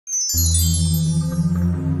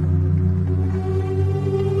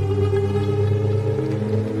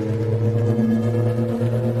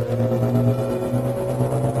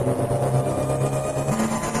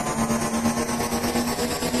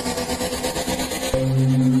Hey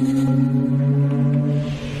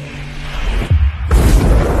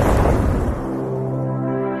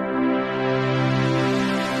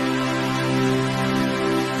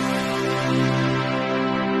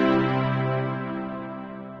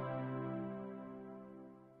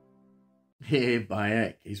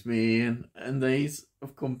Bayek, it's me Ian, and these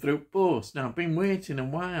have come through post. Now I've been waiting a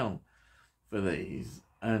while for these,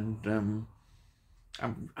 and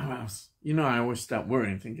I always start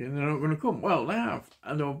worrying, thinking they're not going to come. Well, they have,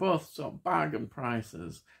 and they were both sort of bargain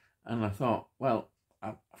prices, and I thought, well,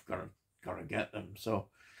 I've got to get them, so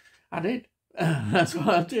I did. That's what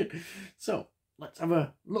I did. So let's have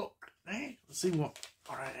a look. Hey, let's see what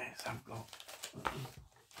it is I've got.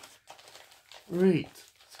 Right.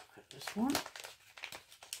 This one.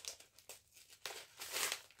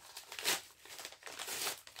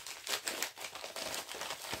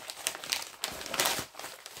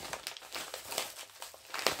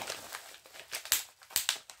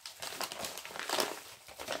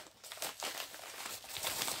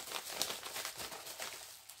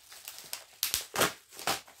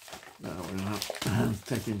 No, we're not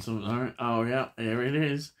taking something. Oh yeah, here it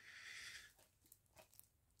is.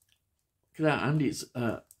 Look at that, and it's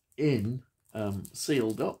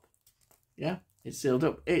sealed up. Yeah, it's sealed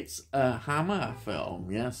up. It's a Hammer film,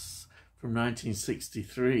 yes, from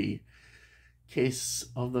 1963, Kiss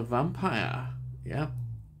of the Vampire. Yeah,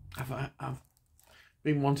 I've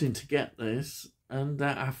been wanting to get this, and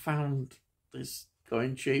I found this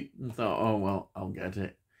going cheap and thought, oh well, I'll get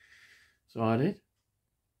it. So I did,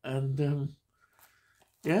 and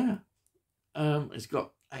yeah, it's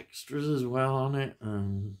got extras as well on it.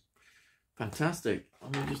 Fantastic.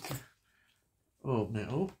 Let me just open it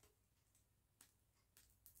up.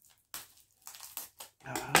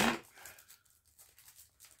 Alright.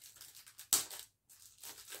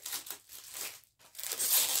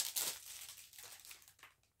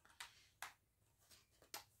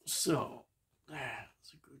 So,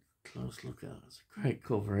 that's a good close look at it. It's a great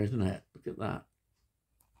cover, isn't it? Look at that.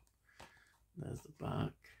 There's the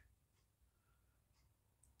back.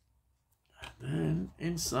 And then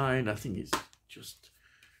inside, I think it's just,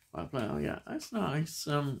 well, yeah, that's nice.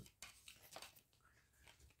 You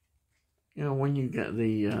know, when you get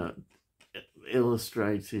the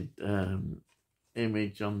illustrated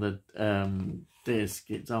image on the disc,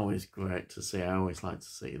 it's always great to see. I always like to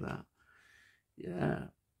see that. Yeah,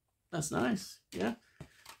 that's nice. Yeah,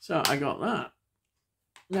 so I got that.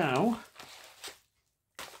 Now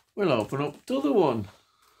we'll open up the other one.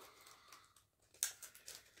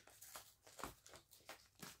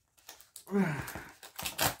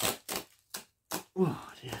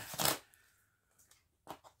 Oh dear.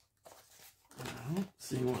 Now,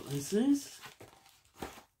 see what this is.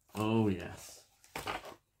 Oh yes.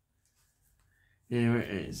 Here it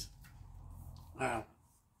is. Wow.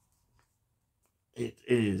 It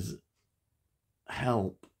is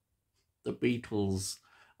Help, the Beatles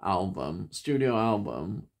album, studio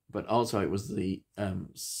album, but also it was the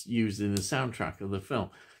used in the soundtrack of the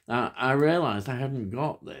film. Now I realised I hadn't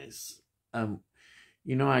got this.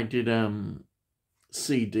 You know, I did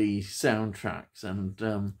CD soundtracks,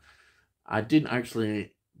 and I didn't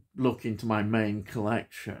actually look into my main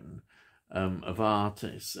collection of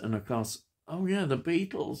artists. And of course, oh yeah, the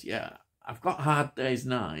Beatles. Yeah, I've got Hard Day's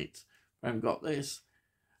Night. I haven't got this,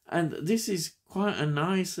 and this is quite a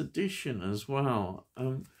nice addition as well.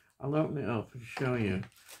 I'll open it up and show you.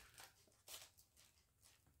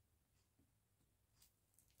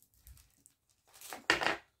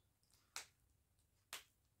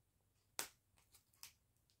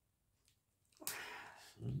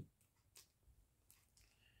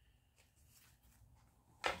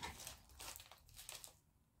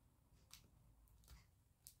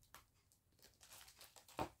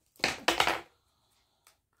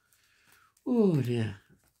 Oh dear.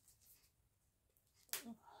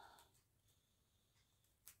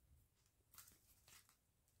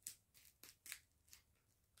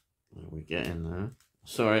 What are we getting there?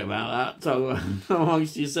 Sorry about that. So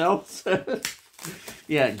amongst yourselves.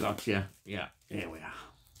 Yeah, gotcha. Yeah, here we are.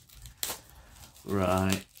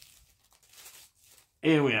 Right.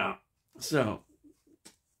 Here we are. So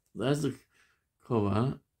there's the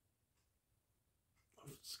cover.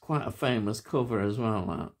 It's quite a famous cover as well,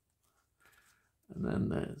 that. And then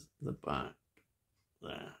there's the back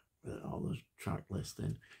there with all the track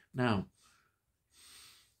listing. Now,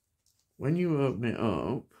 when you open it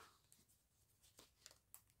up,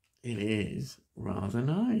 it is rather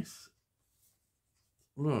nice.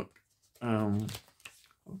 Look, I've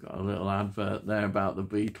got a little advert there about the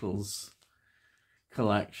Beatles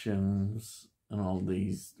collections. and all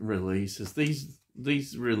these releases.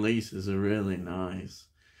 These releases are really nice.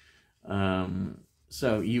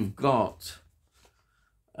 So you've got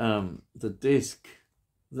the disc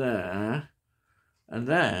there, and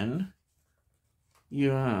then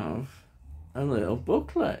you have a little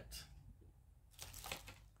booklet,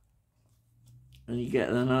 and you get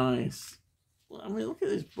the nice, I mean, look at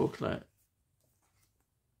this booklet.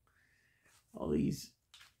 All these,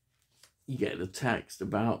 you get the text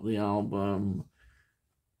about the album.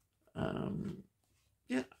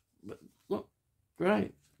 Yeah, but look,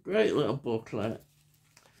 great little booklet.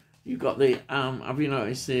 You've got the, have you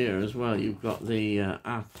noticed here as well, you've got the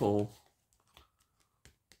apple.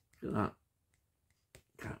 Look at that.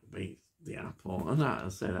 Can't beat the apple. And that, I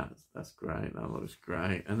say, that's great. That looks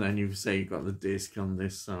great. And then you say you've got the disc on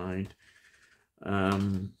this side.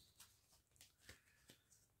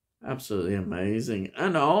 Absolutely amazing.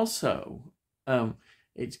 And also,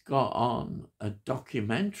 it's got on a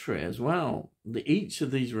documentary as well. Each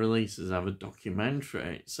of these releases have a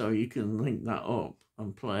documentary, so you can link that up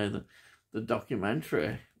and play the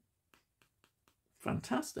documentary.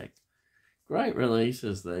 Fantastic. Great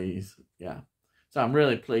releases, these. Yeah. So I'm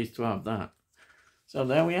really pleased to have that. So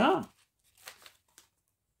there we are.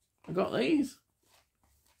 I got these.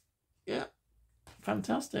 Yeah.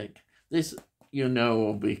 Fantastic. This, you know,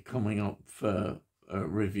 will be coming up for a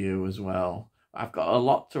review as well. I've got a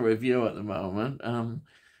lot to review at the moment,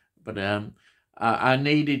 but I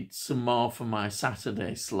needed some more for my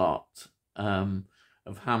Saturday slot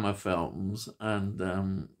of Hammer films,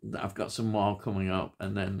 and I've got some more coming up,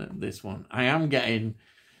 and then this one. I am getting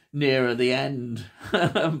nearer the end,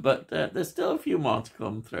 but there's still a few more to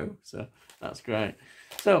come through, so that's great.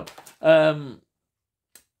 So,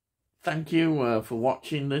 thank you for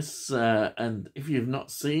watching this, and if you've not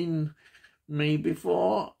seen me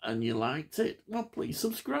before and you liked it, well, please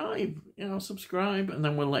subscribe. You know, subscribe, and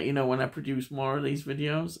then we'll let you know when I produce more of these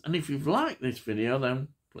videos. And if you've liked this video, then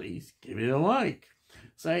please give it a like.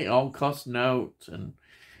 Say it all costs note, and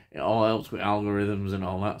it all helps with algorithms and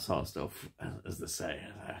all that sort of stuff, as they say.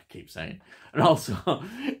 I keep saying. And also,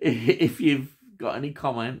 if you've got any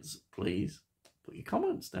comments, please put your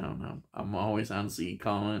comments down. I'm always answer your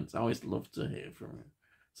comments. I always love to hear from you.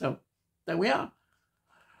 So there we are.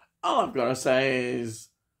 All I've got to say is,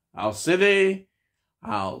 I'll see thee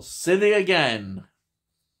again.